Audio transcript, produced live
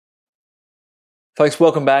Folks,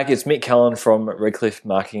 welcome back. It's Mick Cullen from Redcliffe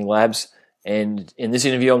Marketing Labs. And in this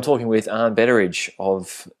interview, I'm talking with Arne Betteridge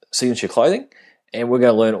of Signature Clothing. And we're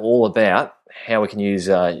going to learn all about how we can use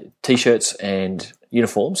T-shirts and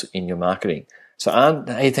uniforms in your marketing. So, Arne,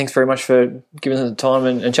 hey, thanks very much for giving us the time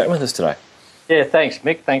and chatting with us today. Yeah, thanks,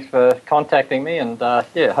 Mick. Thanks for contacting me. And,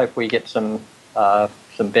 hope we get some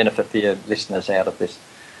benefit for your listeners out of this.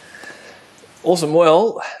 Awesome.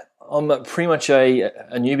 Well, I'm pretty much a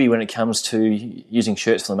newbie when it comes to using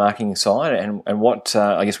shirts for the marketing side, and what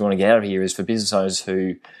I guess we want to get out of here is for business owners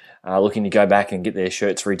who are looking to go back and get their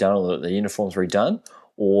shirts redone or their uniforms redone,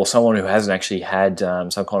 or someone who hasn't actually had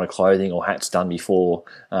some kind of clothing or hats done before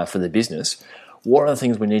for their business. What are the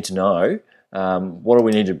things we need to know? What do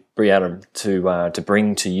we need to be able to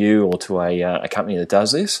bring to you or to a company that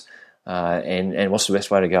does this? And what's the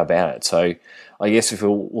best way to go about it? So I guess if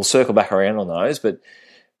we'll circle back around on those, but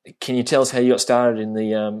can you tell us how you got started in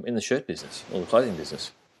the shirt business or the clothing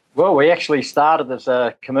business? Well, we actually started as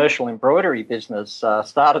a commercial embroidery business.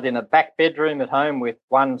 Started in a back bedroom at home with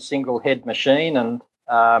one single head machine, and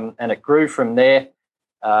it grew from there.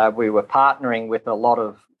 We were partnering with a lot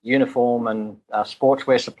of uniform and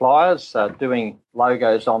sportswear suppliers, doing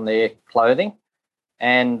logos on their clothing.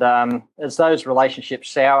 And as those relationships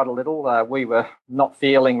soured a little, we were not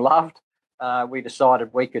feeling loved. We decided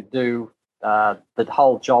we could do the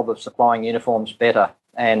whole job of supplying uniforms better.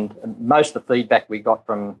 And most of the feedback we got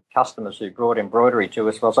from customers who brought embroidery to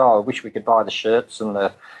us was, I wish we could buy the shirts and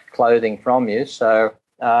the clothing from you. So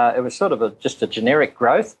it was sort of just a generic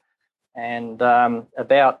growth. And it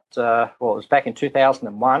was back in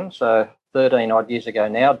 2001, so 13 odd years ago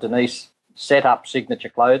now, Denise set up Signature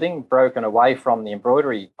Clothing, broken away from the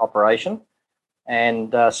embroidery operation,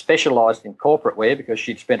 and specialised in corporate wear because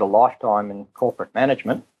she'd spent a lifetime in corporate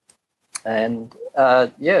management. And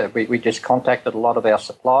we just contacted a lot of our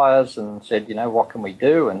suppliers and said, what can we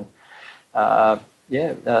do? And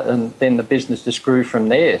and then the business just grew from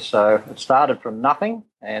there. So it started from nothing,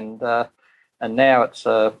 and now it's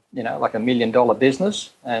like $1 million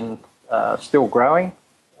business and still growing.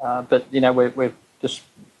 But we've just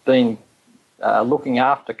been looking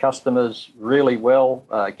after customers really well,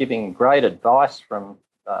 giving great advice from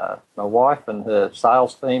my wife and her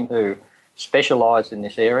sales team who specialise in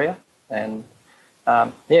this area. And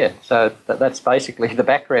so that's basically the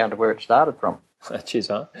background of where it started from. Cheers,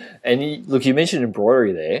 huh? And you mentioned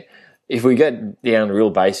embroidery there. If we get down to real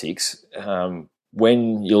basics,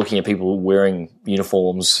 when you're looking at people wearing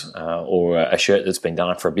uniforms or a shirt that's been done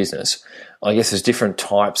up for a business, I guess there's different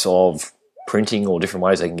types of printing or different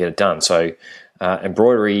ways they can get it done. So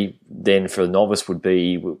embroidery then for the novice would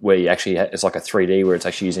be where you actually, it's like a 3D where it's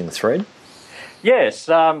actually using the thread? Yes,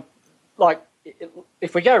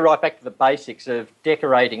 if we go right back to the basics of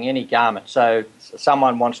decorating any garment, so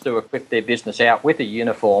someone wants to equip their business out with a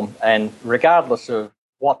uniform, and regardless of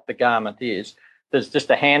what the garment is, there's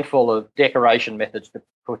just a handful of decoration methods to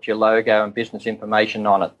put your logo and business information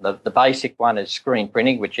on it. The basic one is screen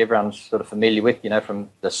printing, which everyone's sort of familiar with,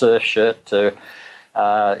 from the surf shirt to,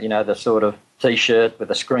 the sort of T-shirt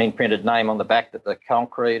with a screen printed name on the back that the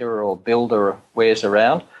concreter or builder wears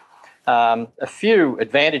around. A few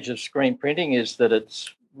advantages of screen printing is that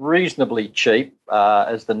it's reasonably cheap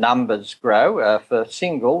as the numbers grow. For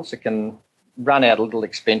singles, it can run out a little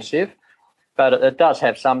expensive, but it does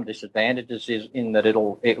have some disadvantages in that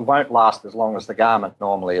it won't last as long as the garment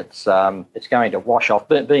normally. It's going to wash off.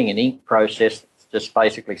 Being an ink process, it's just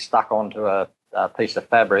basically stuck onto a piece of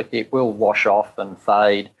fabric. It will wash off and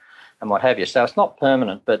fade and what have you. So it's not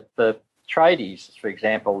permanent, but the tradies, for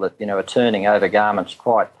example, that are turning over garments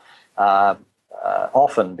quite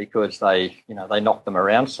often because they knock them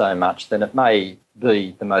around so much, then it may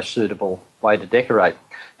be the most suitable way to decorate.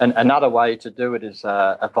 And another way to do it is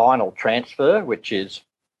a vinyl transfer, which is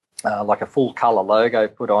like a full colour logo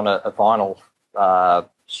put on a vinyl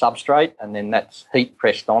substrate, and then that's heat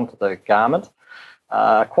pressed onto the garment.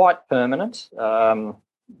 Quite permanent.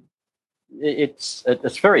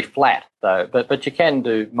 It's very flat though, but you can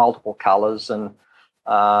do multiple colours and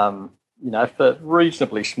for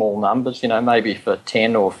reasonably small numbers, maybe for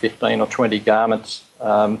 10 or 15 or 20 garments,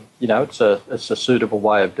 it's a suitable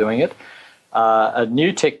way of doing it. A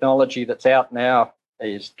new technology that's out now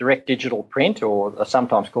is direct digital print, or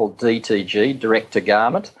sometimes called DTG, direct to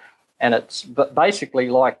garment. And it's basically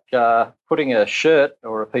like putting a shirt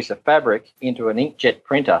or a piece of fabric into an inkjet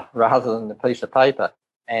printer rather than a piece of paper.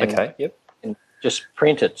 And, and just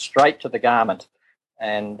print it straight to the garment.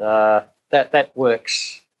 And that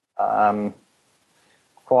works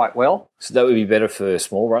quite well. So that would be better for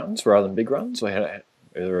small runs rather than big runs, or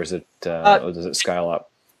is it, or does it scale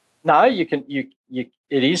up? No,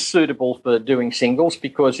 it is suitable for doing singles,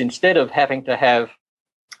 because instead of having to have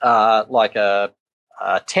like a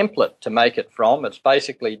template to make it from, it's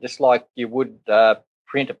basically just like you would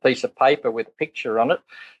print a piece of paper with a picture on it.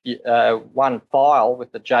 One file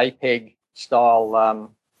with the JPEG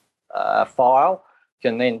style file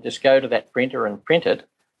can then just go to that printer and print it.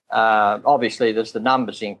 Obviously, there's the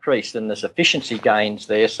numbers increased and there's efficiency gains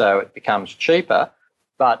there, so it becomes cheaper.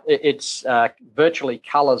 But it's virtually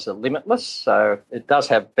colours are limitless, so it does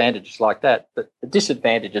have advantages like that. But the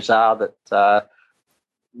disadvantages are that,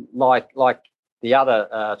 like the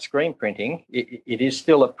other screen printing, it is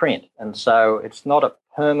still a print, and so it's not a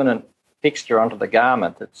permanent fixture onto the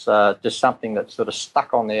garment. It's just something that's sort of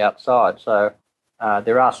stuck on the outside. So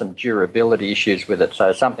there are some durability issues with it.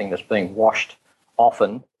 So something that's being washed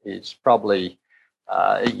often is probably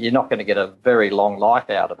you're not going to get a very long life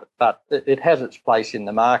out of it, but it has its place in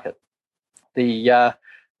the market.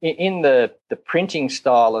 In the printing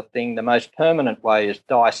style of thing, the most permanent way is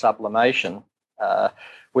dye sublimation,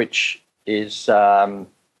 which is the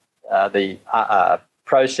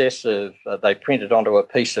process of they print it onto a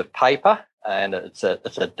piece of paper, and it's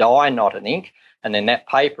a dye, not an ink, and then that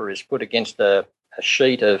paper is put against a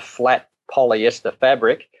sheet of flat polyester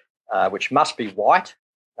fabric, which must be white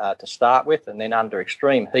to start with, and then under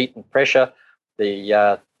extreme heat and pressure,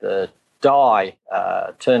 the dye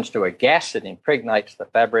turns to a gas. It impregnates the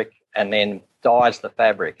fabric and then dyes the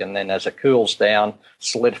fabric, and then as it cools down,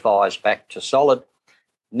 solidifies back to solid.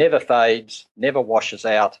 Never fades, never washes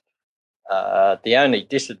out. The only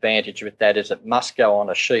disadvantage with that is it must go on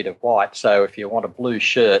a sheet of white. So if you want a blue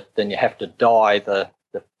shirt, then you have to dye the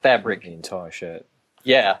fabric. The entire shirt.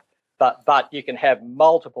 Yeah. But you can have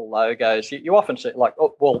multiple logos. You often see, like,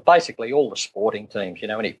 well, basically all the sporting teams,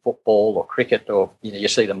 any football or cricket, or, you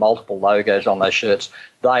see the multiple logos on those shirts.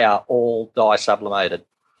 They are all dye sublimated.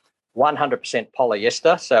 100%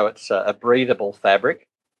 polyester, so it's a breathable fabric,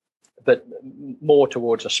 but more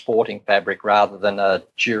towards a sporting fabric rather than a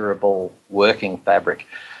durable working fabric.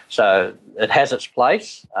 So it has its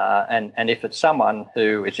place, and if it's someone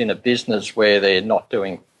who is in a business where they're not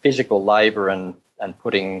doing physical labour and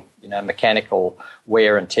putting mechanical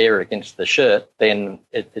wear and tear against the shirt, then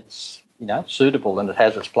it's suitable, and it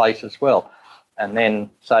has its place as well. And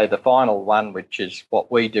then, say, the final one, which is what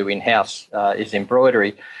we do in-house, is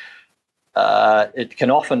embroidery. It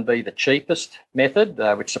can often be the cheapest method,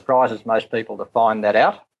 which surprises most people to find that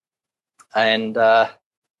out. And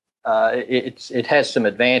it has some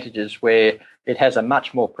advantages where it has a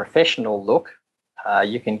much more professional look.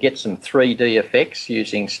 You can get some 3D effects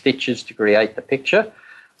using stitches to create the picture.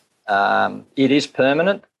 It is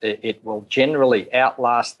permanent. It will generally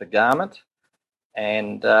outlast the garment,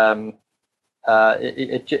 and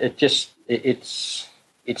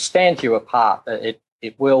it stands you apart.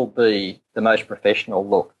 It will be the most professional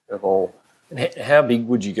look of all. And how big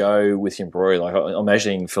would you go with embroidery? Like, I'm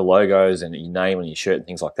imagining for logos and your name on your shirt and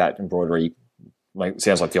things like that, embroidery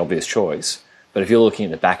sounds like the obvious choice. But if you're looking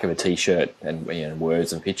at the back of a T-shirt and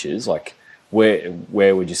words and pictures, like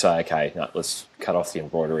where would you say, okay, no, let's cut off the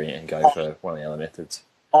embroidery and go for one of the other methods?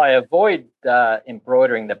 I avoid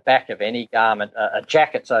embroidering the back of any garment. A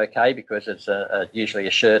jacket's okay because it's usually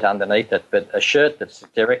a shirt underneath it, but a shirt that's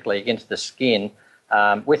directly against the skin,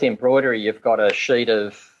 with embroidery, you've got a sheet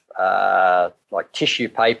of like tissue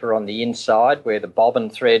paper on the inside where the bobbin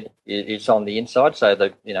thread is on the inside. So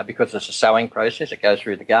because it's a sewing process, it goes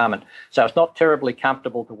through the garment. So it's not terribly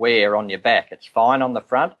comfortable to wear on your back. It's fine on the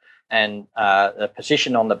front, and the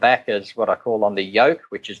position on the back is what I call on the yoke,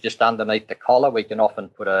 which is just underneath the collar. We can often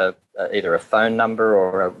put either a phone number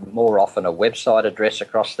or more often a website address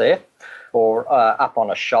across there, or up on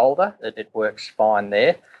a shoulder. It works fine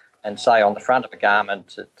there. And say on the front of a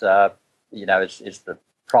garment, it is the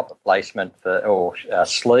proper placement for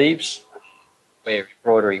sleeves where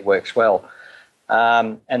embroidery works well.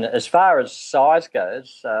 And as far as size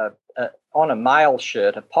goes, on a male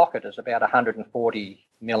shirt, a pocket is about 140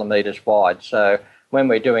 millimetres wide. So when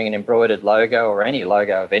we're doing an embroidered logo or any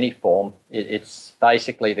logo of any form, it's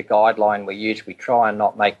basically the guideline we use. We try and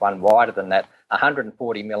not make one wider than that.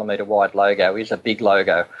 140 millimetre wide logo is a big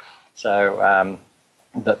logo. So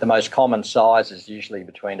the most common size is usually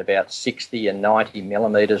between about 60 and 90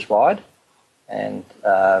 millimetres wide, and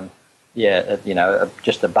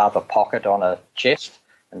just above a pocket on a chest,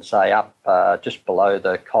 and say up just below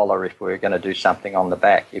the collar if we're going to do something on the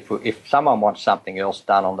back. If someone wants something else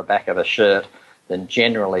done on the back of a shirt, then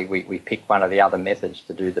generally we pick one of the other methods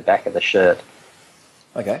to do the back of the shirt.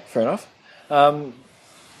 Okay, fair enough.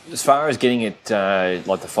 As far as getting it,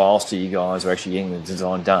 like the files to you guys, or actually getting the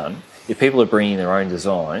design done, if people are bringing their own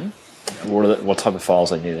design, what type of files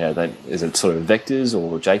they need to have? Is it sort of vectors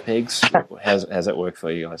or JPEGs? How's that work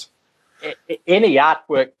for you guys? Any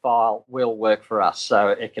artwork file will work for us. So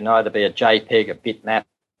it can either be a JPEG, a bitmap,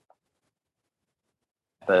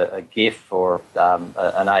 a GIF, or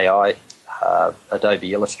an AI,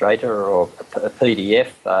 Adobe Illustrator, or a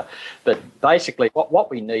PDF. But basically,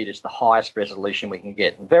 what we need is the highest resolution we can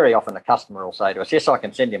get. And very often the customer will say to us, yes, I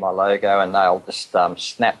can send you my logo, and they'll just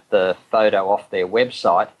snap the photo off their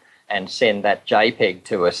website and send that JPEG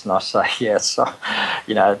to us. And I say, yes,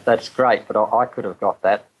 that's great, but I could have got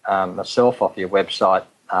that myself off your website.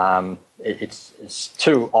 It's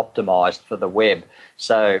too optimized for the web.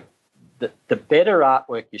 So the better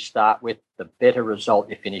artwork you start with, the better result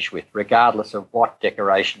you finish with, regardless of what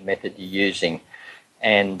decoration method you're using.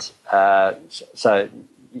 And so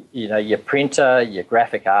your printer, your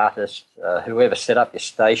graphic artist, whoever set up your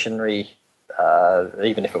stationery,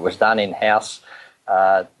 even if it was done in-house,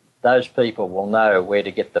 those people will know where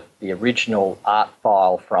to get the original art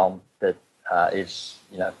file from that is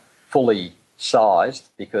fully sized,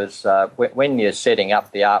 because when you're setting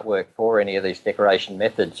up the artwork for any of these decoration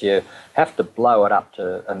methods, you have to blow it up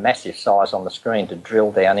to a massive size on the screen to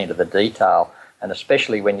drill down into the detail. And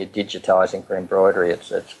especially when you're digitising for embroidery,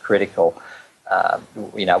 it's critical.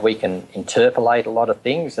 We can interpolate a lot of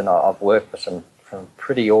things, and I've worked with some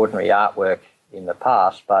pretty ordinary artwork in the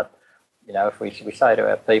past, but if we say to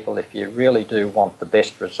our people, if you really do want the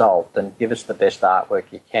best result, then give us the best artwork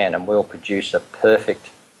you can, and we'll produce a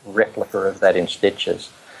perfect replica of that in stitches.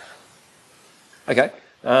 Okay.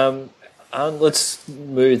 Let's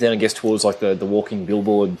move then, I guess, towards like the walking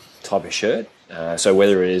billboard type of shirt. So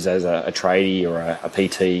whether it is as a tradie or a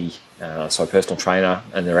PT, so a personal trainer,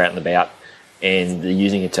 and they're out and about, and they're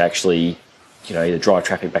using it to actually, either drive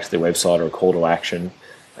traffic back to their website or a call to action.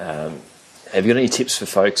 Have you got any tips for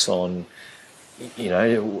folks on,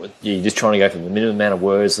 you're just trying to go for the minimum amount of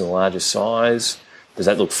words and the largest size? Does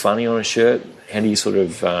that look funny on a shirt? How do you sort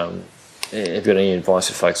of, have you got any advice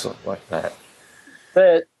for folks like that?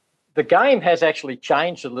 The game has actually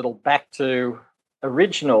changed a little back to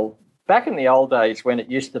original. Back in the old days when it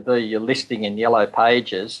used to be your listing in yellow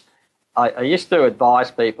pages, I used to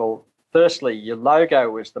advise people, firstly, your logo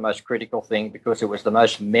was the most critical thing because it was the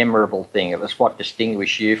most memorable thing. It was what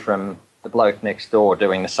distinguished you from the bloke next door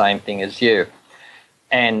doing the same thing as you.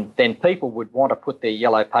 And then people would want to put their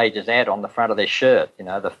yellow pages ad on the front of their shirt,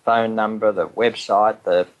 the phone number, the website,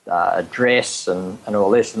 the address, and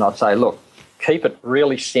all this. And I'd say, look, keep it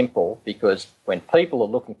really simple, because when people are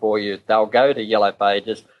looking for you, they'll go to yellow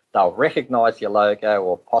pages, they'll recognise your logo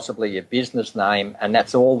or possibly your business name, and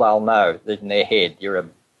that's all they'll know in their head. You're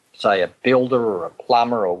say a builder or a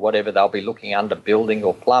plumber or whatever. They'll be looking under building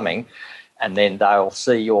or plumbing, and then they'll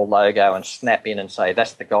see your logo and snap in and say,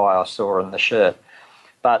 that's the guy I saw in the shirt.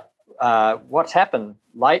 But what's happened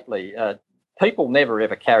lately, people never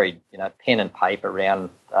ever carried, pen and paper around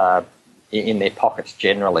in their pockets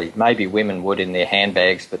generally. Maybe women would in their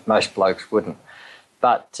handbags, but most blokes wouldn't.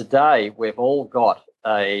 But today we've all got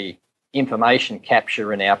a information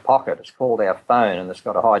capture in our pocket. It's called our phone, and it's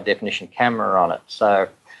got a high definition camera on it. So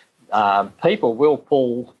people will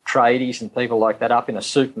pull tradies and people like that up in a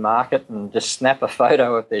supermarket and just snap a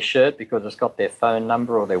photo of their shirt because it's got their phone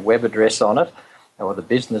number or their web address on it, or the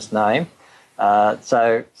business name.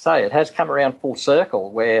 So it has come around full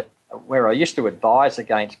circle where I used to advise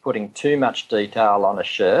against putting too much detail on a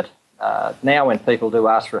shirt. Now when people do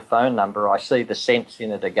ask for a phone number, I see the sense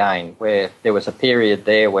in it again, where there was a period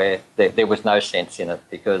there where there was no sense in it,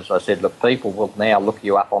 because I said, look, people will now look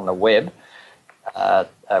you up on the web,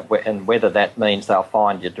 and whether that means they'll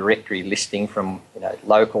find your directory listing from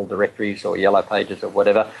local directories or yellow pages or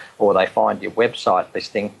whatever, or they find your website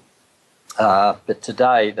listing. But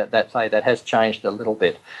today that has changed a little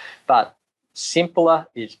bit. But simpler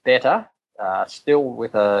is better, still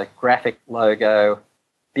with a graphic logo,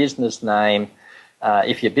 business name.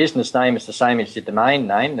 If your business name is the same as your domain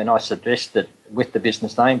name, then I suggest that with the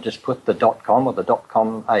business name, just put the .com or the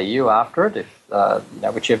 .com.au after it,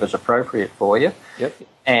 if whichever is appropriate for you. Yep.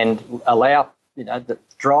 And allow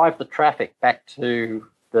drive the traffic back to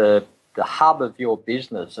the hub of your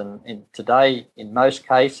business. And today, in most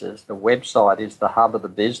cases, the website is the hub of the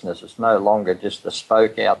business. It's no longer just a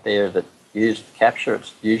spoke out there that used to capture.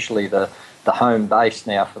 It's usually the home base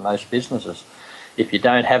now for most businesses. If you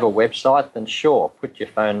don't have a website, then sure, put your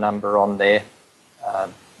phone number on there.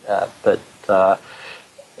 But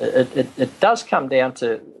it does come down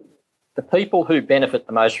to the people who benefit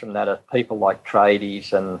the most from that are people like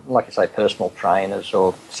tradies and, like I say, personal trainers,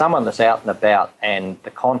 or someone that's out and about, and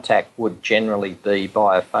the contact would generally be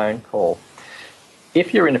by a phone call.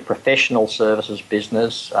 If you're in a professional services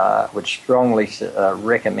business, would strongly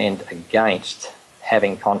recommend against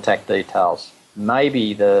having contact details.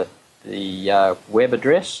 Maybe the web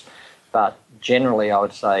address, but generally I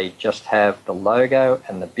would say just have the logo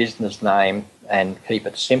and the business name and keep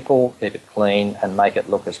it simple, keep it clean, and make it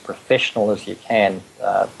look as professional as you can.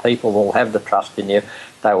 People will have the trust in you.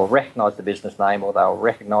 They will recognise the business name, or they'll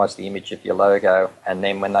recognise the image of your logo, and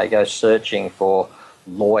then when they go searching for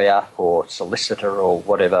lawyer or solicitor or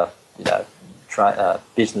whatever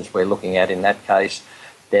business we're looking at in that case,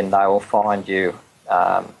 then they will find you,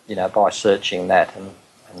 by searching that,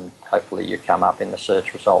 and hopefully you come up in the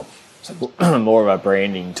search results. So more of a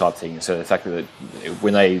branding type thing. So the fact that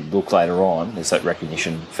when they look later on, there's that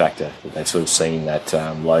recognition factor that they've sort of seen that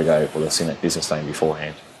logo or they've seen that business name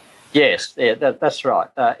beforehand. Yes, yeah, that's right.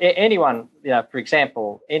 Anyone, for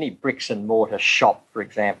example, any bricks and mortar shop, for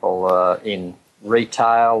example, in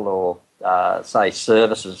retail or say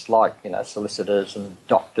services like solicitors and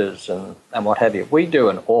doctors and what have you. We do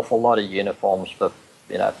an awful lot of uniforms for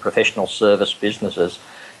professional service businesses,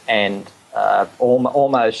 and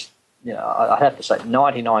almost I have to say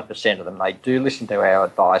 99% of them, they do listen to our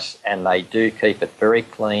advice, and they do keep it very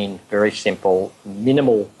clean, very simple,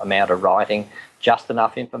 minimal amount of writing, just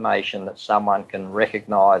enough information that someone can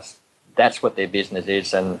recognise that's what their business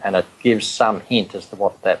is, and it gives some hint as to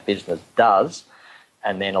what that business does,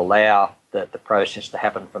 and then allow the process to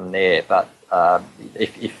happen from there. But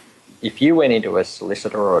if you went into a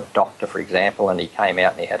solicitor or a doctor, for example, and he came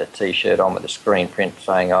out and he had a T-shirt on with a screen print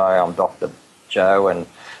saying, "Oh, I'm Dr. Joe and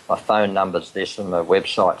my phone number's this and my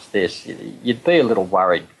website's this," you'd be a little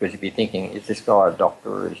worried, because you'd be thinking, is this guy a doctor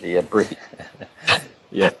or is he a brick?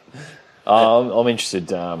 Yeah. I'm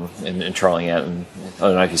interested in trying out, and I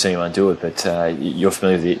don't know if you've seen anyone do it, but you're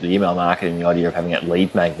familiar with the email marketing, the idea of having that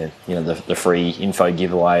lead magnet, the free info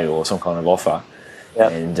giveaway or some kind of offer.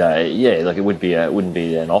 Yep. And it wouldn't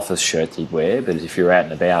be an office shirt that you'd wear, but if you're out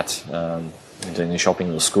and about doing the shopping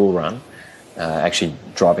or the school run, actually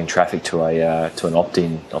driving traffic to an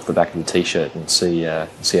opt-in off the back of the T-shirt and see how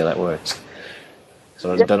that works.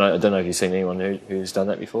 So yep. I don't know if you've seen anyone who's done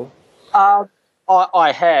that before.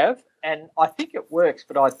 I have. And I think it works,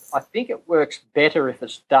 but I think it works better if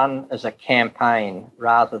it's done as a campaign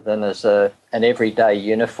rather than as an everyday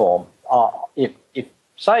uniform. If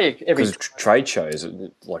say every trade shows,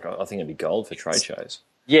 like I think it'd be gold for trade shows.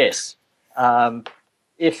 Yes,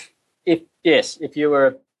 if you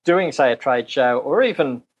were doing, say, a trade show, or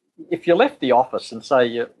even if you left the office and say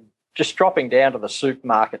you're just dropping down to the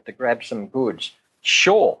supermarket to grab some goods,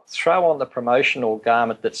 sure, throw on the promotional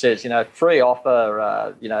garment that says free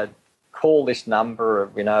offer, call this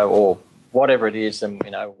number, or whatever it is, and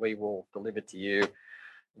we will deliver to you,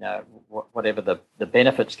 whatever the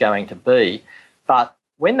benefit's going to be. But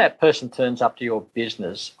when that person turns up to your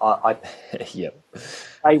business, I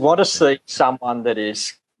they want to see someone that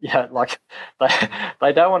is, like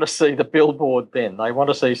they don't want to see the billboard. Then they want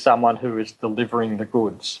to see someone who is delivering the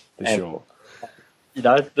goods. For sure.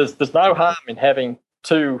 There's no harm in having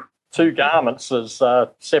two garments as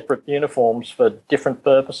separate uniforms for different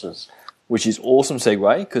purposes. Which is awesome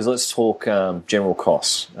segue, because let's talk general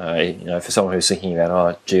costs. For someone who's thinking about,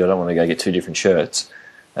 I don't want to go get two different shirts.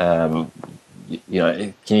 Can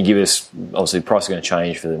you give us, obviously the price is going to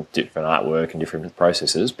change for the different artwork and different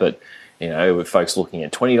processes, but with folks looking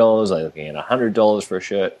at $20, they're looking at $100 for a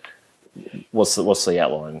shirt. What's the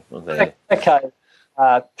outline there? Okay.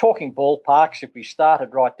 Talking ballparks, if we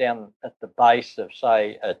started right down at the base of,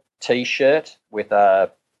 say, a T-shirt with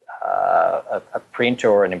a print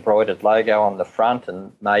or an embroidered logo on the front,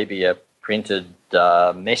 and maybe a printed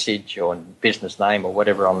message or business name or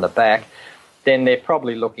whatever on the back, then they're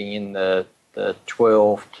probably looking in the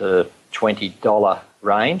 $12 to $20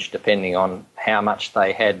 range, depending on how much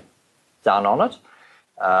they had done on it.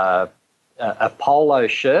 A polo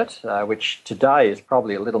shirt, which today is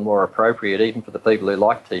probably a little more appropriate even for the people who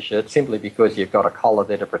like T-shirts, simply because you've got a collar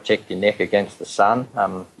there to protect your neck against the sun.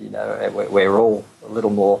 We're all a little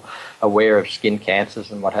more aware of skin cancers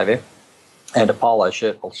and what have you, and a polo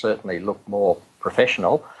shirt will certainly look more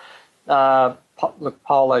professional.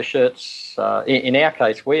 Polo shirts, in our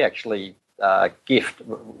case, we actually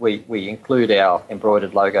we include our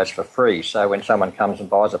embroidered logos for free. So when someone comes and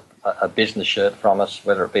buys a business shirt from us,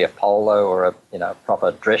 whether it be a polo or a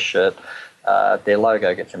proper dress shirt, their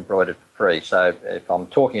logo gets embroidered for free. So if I'm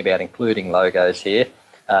talking about including logos here,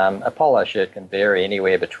 a polo shirt can vary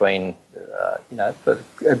anywhere between, for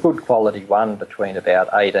a good quality one, between about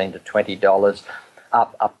 $18 to $20,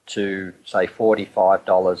 up to say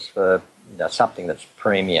 $45 for something that's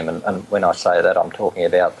premium. And when I say that, I'm talking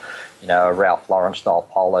about, a Ralph Lauren style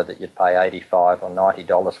polo that you'd pay $85 or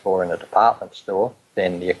 $90 for in a department store,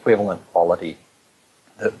 then the equivalent quality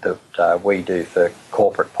that we do for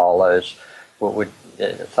corporate polos would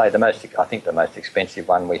say the most expensive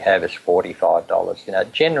one we have is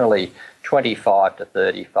 $45. Generally 25 to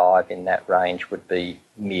 35 in that range would be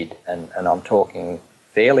mid, and I'm talking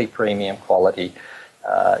fairly premium quality,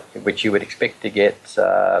 which you would expect to get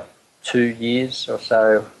 2 years or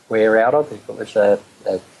so wear out of if it was a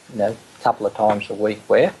couple of times a week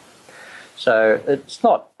wear. So it's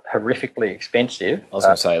not horrifically expensive. I was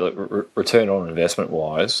going to say, look, return on investment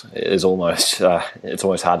wise is almost it's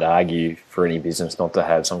almost hard to argue for any business not to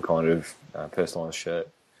have some kind of personalised shirt.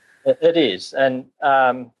 It is, and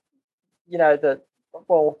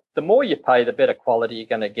the more you pay, the better quality you're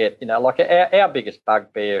going to get. Like our biggest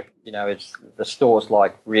bugbear, is the stores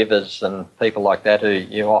like Rivers and people like that who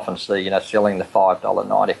you often see, selling the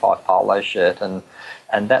 $5.95 polo shirt, and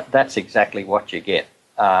that's exactly what you get.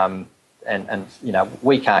 And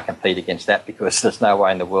we can't compete against that because there's no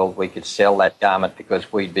way in the world we could sell that garment,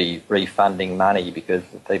 because we'd be refunding money because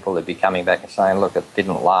the people would be coming back and saying, look, it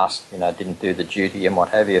didn't last, didn't do the duty and what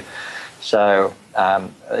have you. So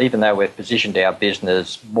even though we've positioned our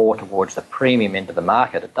business more towards the premium end of the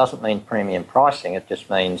market, it doesn't mean premium pricing. It just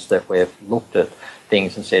means that we've looked at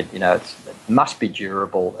things and said, it must be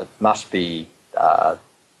durable, it must be,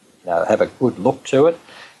 have a good look to it.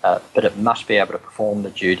 But it must be able to perform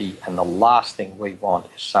the duty, and the last thing we want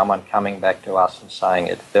is someone coming back to us and saying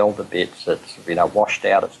it fell to bits, it's washed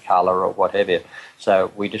out its colour or whatever.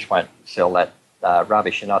 So we just won't sell that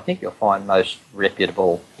rubbish. And I think you'll find most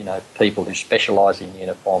reputable, people who specialise in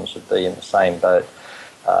uniforms would be in the same boat.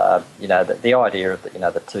 The idea of the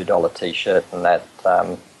 $2 T-shirt and that,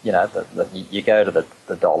 you go to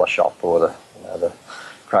the dollar shop or the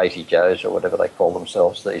Crazy Joes or whatever they call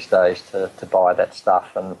themselves these days to buy that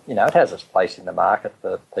stuff, and it has its place in the market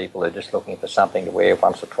for people who are just looking for something to wear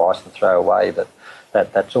once or twice and throw away, but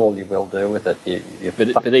that's all you will do with it.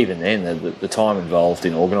 But even then, the time involved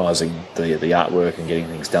in organising the artwork and getting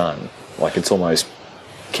things done, like, it's almost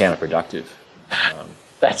counterproductive.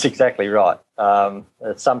 That's exactly right.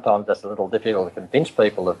 Sometimes that's a little difficult to convince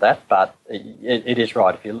people of that, but it is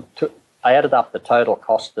right. If you added up the total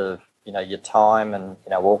cost of your time and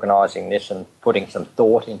organising this and putting some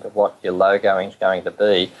thought into what your logoing is going to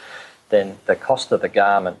be, then the cost of the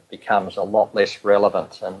garment becomes a lot less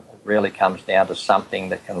relevant, and it really comes down to something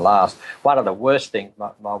that can last. One of the worst things,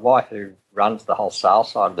 my wife, who runs the whole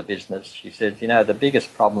sales side of the business, she says, the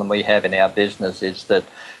biggest problem we have in our business is that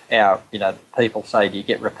people say, do you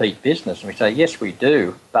get repeat business? And we say, yes, we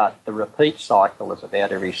do, but the repeat cycle is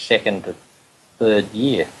about every second to third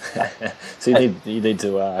year. So you need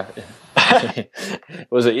to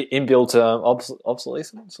was it inbuilt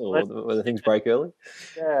obsolescence, or whether things break early?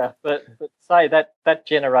 Yeah, but say that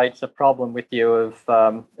generates a problem with you of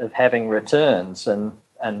having returns, and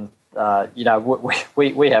we have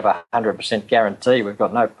 100% guarantee. We've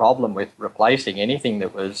got no problem with replacing anything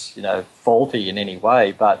that was faulty in any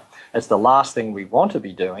way, but it's the last thing we want to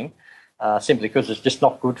be doing. Simply because it's just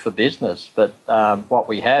not good for business. But what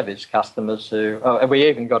we have is customers who... we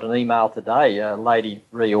even got an email today. A lady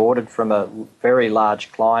reordered from a very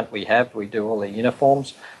large client we have. We do all the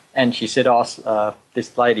uniforms. And she said,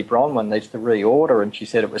 this lady Bronwyn needs to reorder. And she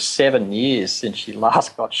said it was 7 years since she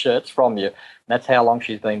last got shirts from you. And that's how long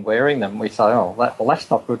she's been wearing them. We say,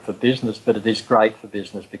 that's not good for business, but it is great for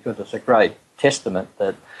business because it's a great testament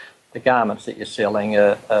that the garments that you're selling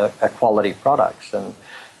are quality products. And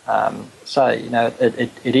so,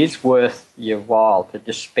 it is worth your while to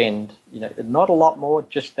just spend, not a lot more,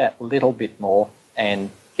 just that little bit more, and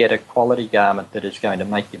get a quality garment that is going to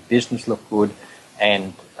make your business look good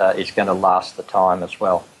and is going to last the time as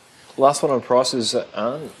well. Last one on prices,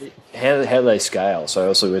 how do they scale? So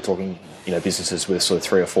obviously we're talking, businesses with sort of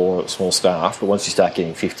 3 or 4 small staff, but once you start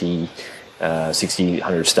getting 50, 60,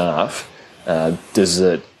 100 staff, does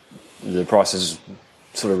the prices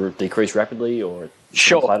sort of decrease rapidly, or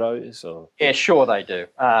sure plateaus? Or? Yeah, sure they do.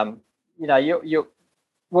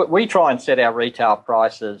 We try and set our retail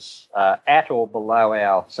prices at or below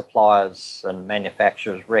our suppliers and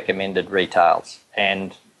manufacturers' recommended retails.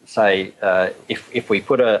 And say if we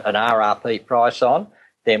put an RRP price on,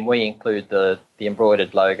 then we include the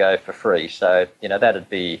embroidered logo for free. So that'd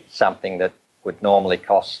be something that would normally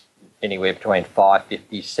cost anywhere between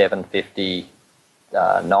 $5.50, $7.50,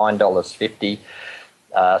 $9.50.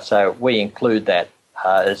 So we include that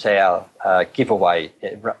as our giveaway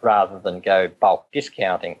rather than go bulk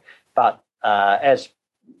discounting. But as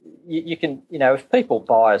you can, if people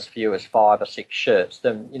buy as few as 5 or 6 shirts,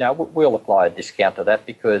 then, we'll apply a discount to that,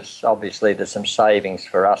 because obviously there's some savings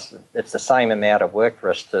for us. It's the same amount of work for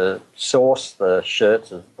us to source the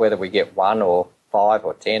shirts, as whether we get 1 or 5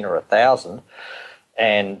 or 10 or 1,000.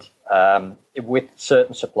 And with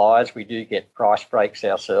certain suppliers, we do get price breaks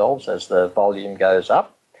ourselves as the volume goes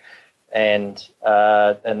up. And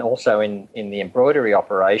also in the embroidery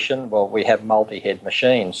operation, well, we have multi-head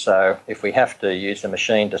machines. So if we have to use a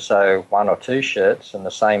machine to sew 1 or 2 shirts, and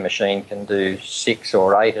the same machine can do 6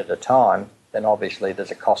 or 8 at a time, then obviously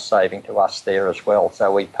there's a cost saving to us there as well.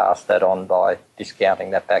 So we pass that on by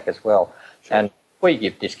discounting that back as well. Sure. And we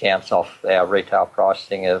give discounts off our retail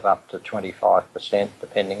pricing of up to 25%,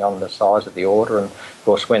 depending on the size of the order. And of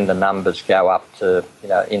course, when the numbers go up to,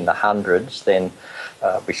 in the hundreds, then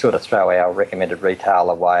we sort of throw our recommended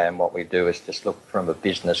retail away, and what we do is just look from a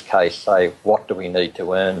business case, say, what do we need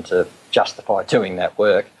to earn to justify doing that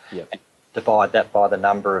work? Yep. And divide that by the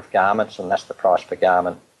number of garments, and that's the price per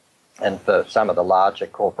garment. And for some of the larger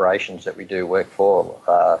corporations that we do work for,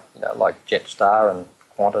 like Jetstar and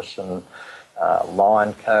Qantas and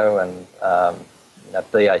Lionco and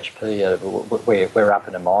BHP, we're up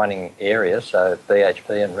in a mining area, so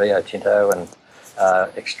BHP and Rio Tinto and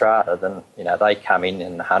Xstrata, then they come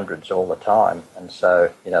in the hundreds all the time, and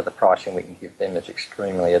so the pricing we can give them is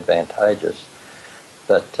extremely advantageous.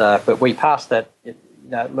 But we pass that.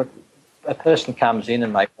 Look, a person comes in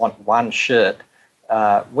and they want 1 shirt.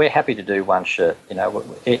 We're happy to do 1 shirt.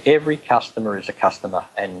 Every customer is a customer,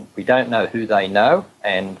 and we don't know who they know,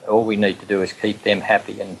 and all we need to do is keep them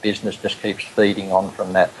happy, and business just keeps feeding on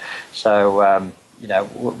from that. So,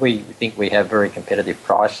 we think we have very competitive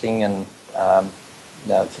pricing, and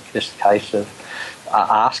it's just a case of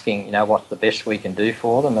asking, what's the best we can do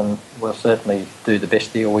for them, and we'll certainly do the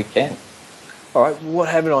best deal we can. All right, what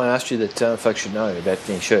haven't I asked you that folks should know about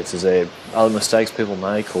getting shirts? Is there other mistakes people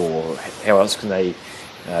make, or how else can they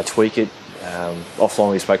tweak it?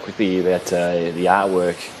 Offline we spoke quickly about the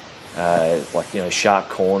artwork, like sharp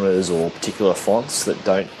corners or particular fonts that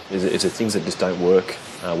don't. Is it things that just don't work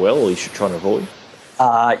well, or you should try and avoid?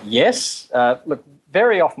 Yes. Look,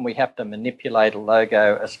 very often we have to manipulate a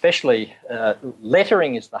logo, especially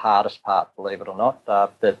lettering is the hardest part, believe it or not.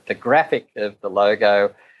 The graphic of the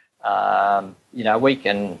logo. We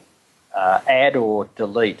can add or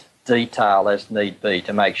delete detail as need be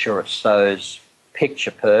to make sure it shows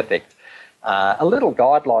picture perfect. A little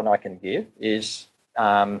guideline I can give is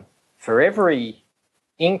for every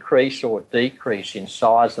increase or decrease in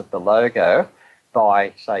size of the logo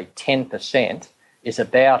by, say, 10% is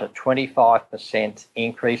about a 25%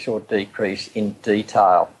 increase or decrease in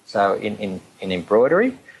detail. So in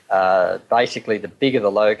embroidery, basically, the bigger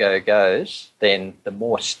the logo goes, then the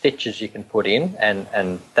more stitches you can put in,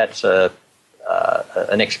 and that's an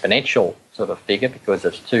exponential sort of figure because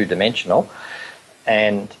it's 2-dimensional.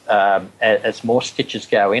 And as more stitches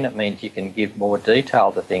go in, it means you can give more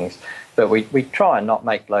detail to things. But we try and not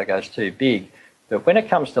make logos too big. But when it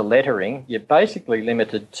comes to lettering, you're basically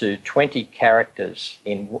limited to 20 characters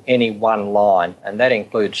in any one line, and that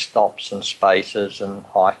includes stops and spaces and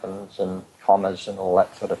hyphens and commas and all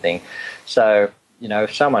that sort of thing. So,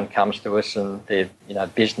 if someone comes to us and their,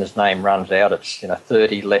 business name runs out, it's,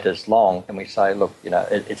 30 letters long, and we say, look,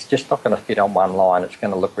 it's just not going to fit on one line. It's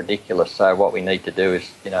going to look ridiculous. So what we need to do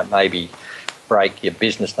is, maybe break your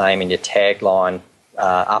business name and your tagline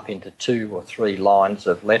up into 2 or 3 lines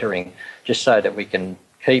of lettering, just so that we can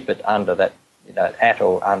keep it under that, at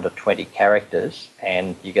or under 20 characters,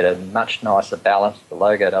 and you get a much nicer balance. The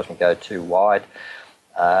logo doesn't go too wide.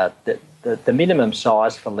 The minimum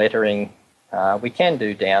size for lettering we can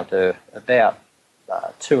do down to about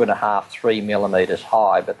 2.5, 3 millimetres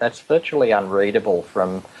high, but that's virtually unreadable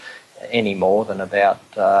from any more than about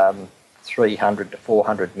 300 to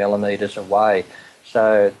 400 millimetres away.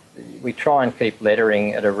 So we try and keep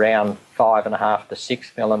lettering at around 5.5 to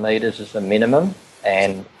 6 millimetres as a minimum.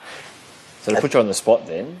 And so to put you on the spot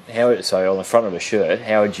then, so on the front of a shirt,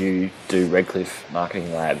 how would you do Redcliffe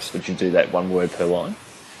Marketing Labs? Would you do that 1 word per line?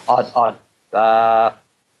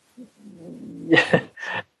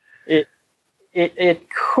 It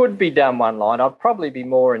could be done 1 line. I'd probably be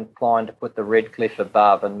more inclined to put the Redcliffe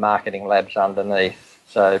above and Marketing Labs underneath.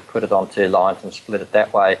 So put it on 2 lines and split it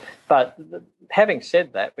that way. But having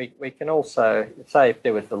said that, we can also say if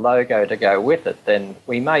there was the logo to go with it, then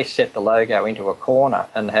we may set the logo into a corner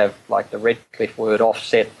and have like the Redcliffe word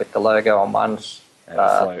offset with the logo on one.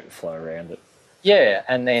 And flow around it. Yeah,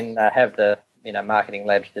 and then have the Marketing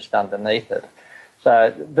Labs just underneath it.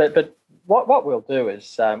 So, but what we'll do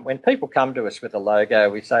is when people come to us with a logo,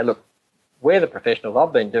 we say, look, we're the professionals.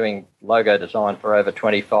 I've been doing logo design for over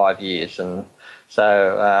 25 years, and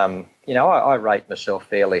so I rate myself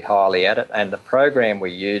fairly highly at it. And the program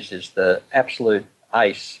we use is the absolute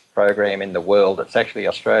ace program in the world. It's actually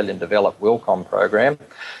Australian developed Wilcom program.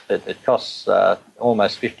 It costs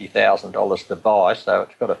almost $50,000 to buy, so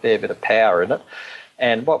it's got a fair bit of power in it.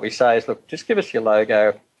 And what we say is, look, just give us your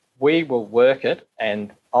logo. We will work it,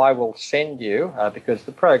 and I will send you, because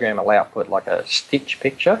the program will output like a stitch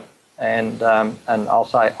picture, and I'll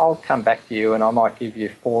say, I'll come back to you and I might give you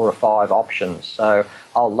 4 or 5 options. So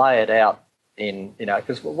I'll lay it out in,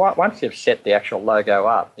 because once you've set the actual logo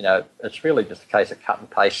up, it's really just a case of cut and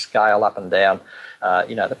paste, scale up and down.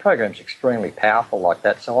 The program's extremely powerful like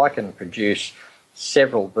that, so I can produce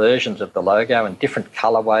several versions of the logo and different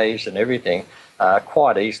colorways and everything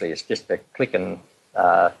quite easily. It's just a click and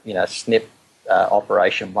snip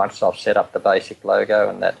operation once I've set up the basic logo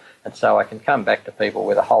and that. And so I can come back to people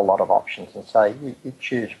with a whole lot of options and say, you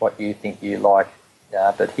choose what you think you like.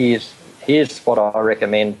 But here's what I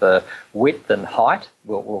recommend for width and height.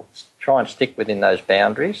 We'll try and stick within those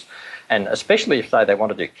boundaries. And especially if, say, they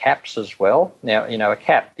want to do caps as well. Now, a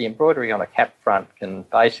cap, the embroidery on a cap front can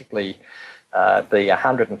basically be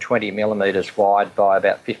 120 millimetres wide by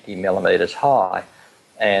about 50 millimetres high.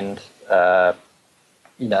 And, so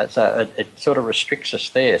it sort of restricts us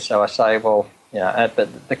there. So I say, well,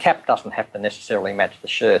 but the cap doesn't have to necessarily match the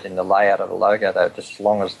shirt in the layout of the logo, though, just as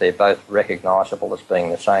long as they're both recognisable as being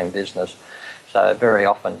the same business. So very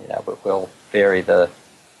often, we'll vary the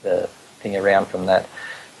thing around from that.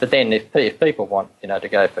 But then if people want, to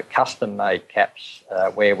go for custom-made caps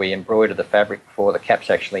where we embroider the fabric before the cap's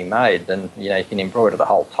actually made, then, you can embroider the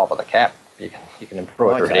whole top of the cap. You can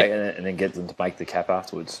embroider it. And then get them to make the cap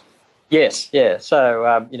afterwards. Yes, yeah.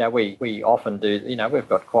 So, we often do, we've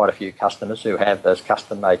got quite a few customers who have those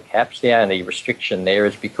custom-made caps. The only restriction there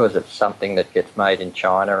is because it's something that gets made in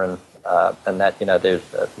China and that, there's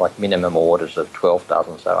like minimum orders of 12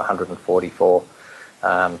 dozen, so 144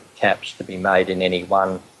 caps to be made in any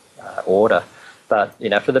one order. But,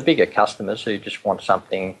 for the bigger customers who just want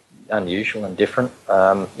something unusual and different,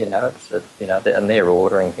 and they're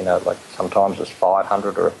ordering, like sometimes it's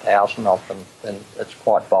 500 or 1,000 of them, and it's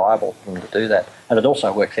quite viable for them to do that. And it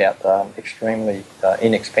also works out extremely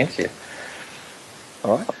inexpensive.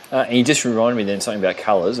 All right. And you just reminded me then something about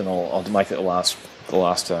colours, and I'll make that the last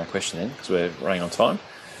question then, because we're running on time.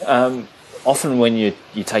 Often when you're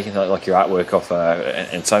taking like your artwork off,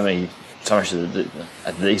 and so much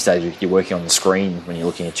these days you're working on the screen when you're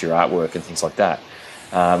looking at your artwork and things like that.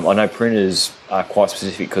 I know printers are quite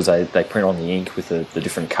specific because they print on the ink with the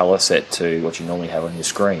different colour set to what you normally have on your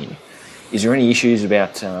screen. Is there any issues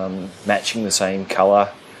about matching the same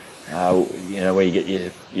colour, where you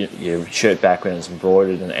get your shirt back when it's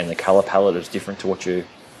embroidered and the colour palette is different to what you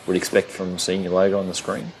would expect from seeing your logo on the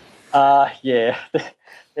screen? Yeah,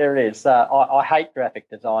 there is. I hate graphic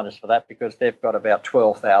designers for that because they've got about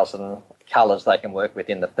 12,000 colours they can work with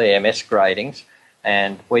in the PMS gradings,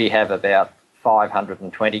 and we have about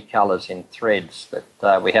 520 colours in threads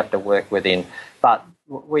that we have to work within. But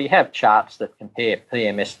we have charts that compare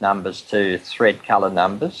PMS numbers to thread colour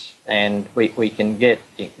numbers, and we can get,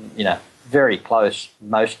 very close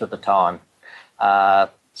most of the time.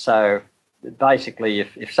 So basically,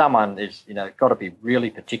 if someone is, got to be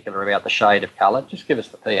really particular about the shade of colour, just give us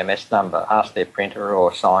the PMS number, ask their printer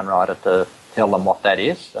or sign writer to tell them what that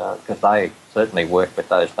is, because they certainly work with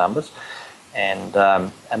those numbers. And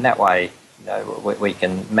that way, we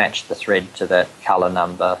can match the thread to that colour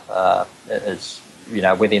number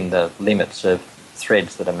within the limits of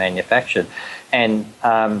threads that are manufactured. And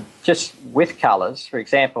just with colours, for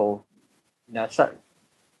example, so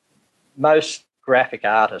most graphic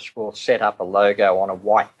artists will set up a logo on a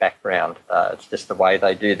white background. It's just the way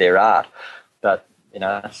they do their art. But,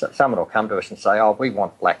 someone will come to us and say, oh, we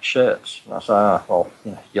want black shirts. And I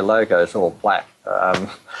say, your logo's all black.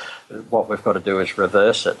 What we've got to do is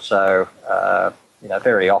reverse it. So,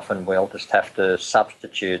 very often we'll just have to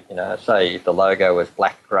substitute, say if the logo was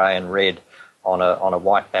black, grey and red on a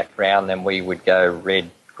white background, then we would go red,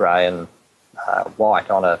 grey and white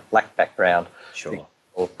on a black background. Sure.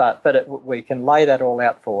 But we can lay that all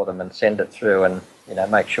out for them and send it through and,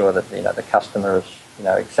 make sure that, the customer is,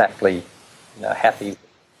 exactly, happy with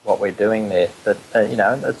what we're doing there. But,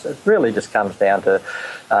 it really just comes down to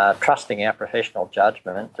trusting our professional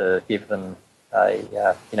judgment to give them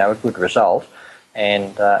a good result,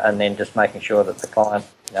 and then just making sure that the client,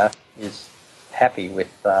 is happy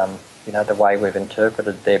with, the way we've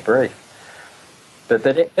interpreted their brief.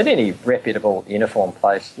 But at any reputable uniform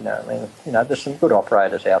place, there's some good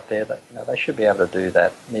operators out there that, they should be able to do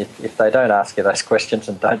that. And if they don't ask you those questions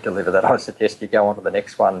and don't deliver that, I suggest you go on to the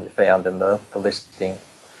next one you found in the listing.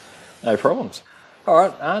 No problems. All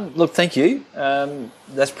right, look, thank you.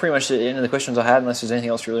 That's pretty much the end of the questions I had, unless there's anything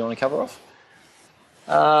else you really want to cover off.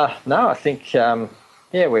 No, I think,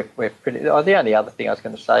 we're pretty... the only other thing I was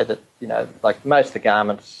going to say that, like most of the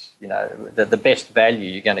garments, the best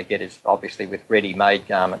value you're going to get is obviously with ready-made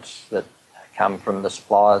garments that come from the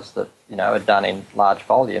suppliers that, are done in large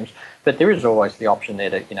volumes. But there is always the option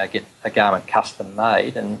there to, get a garment custom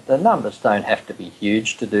made, and the numbers don't have to be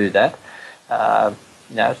huge to do that.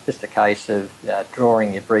 It's just a case of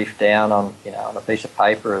drawing your brief down on, on a piece of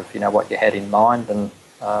paper of, what you had in mind, and,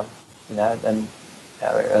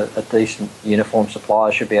 a decent uniform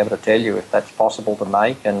supplier should be able to tell you if that's possible to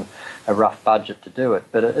make and a rough budget to do it.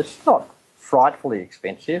 But it's not frightfully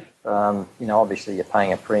expensive. Obviously you're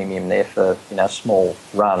paying a premium there for, small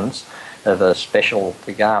runs of a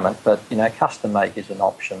specialty garment, but, custom make is an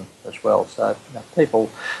option as well. So, people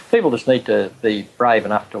just need to be brave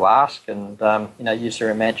enough to ask and, use their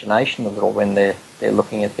imagination a little when they're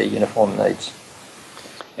looking at their uniform needs.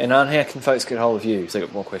 And how can folks get hold of you if they've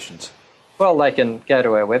got more questions? Well, they can go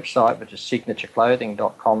to our website, which is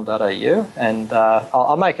signatureclothing.com.au, and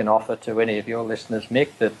I'll make an offer to any of your listeners,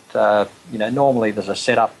 Mick, that, normally there's a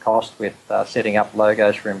setup cost with setting up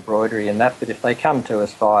logos for embroidery and that, but if they come to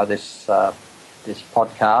us via this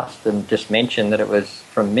podcast and just mention that it was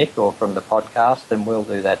from Mick or from the podcast, then we'll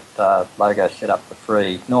do that logo setup for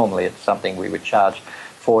free. Normally it's something we would charge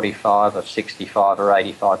 $45 or $65 or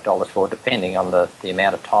 $85 for, depending on the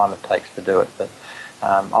amount of time it takes to do it. But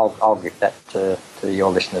I'll give that to your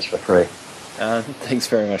listeners for free. Thanks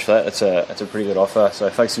very much for that. That's a pretty good offer. So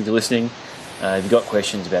folks, if you're listening, if you've got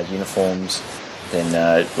questions about uniforms,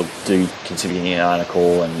 then do consider getting an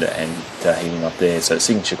article and hitting up there. So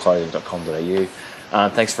signatureclothing.com.au.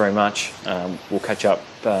 Thanks very much. We'll catch up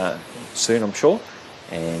soon, I'm sure,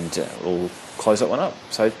 and we'll close that one up.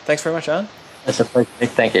 So thanks very much, Arne. That's a pleasure.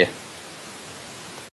 Thank you.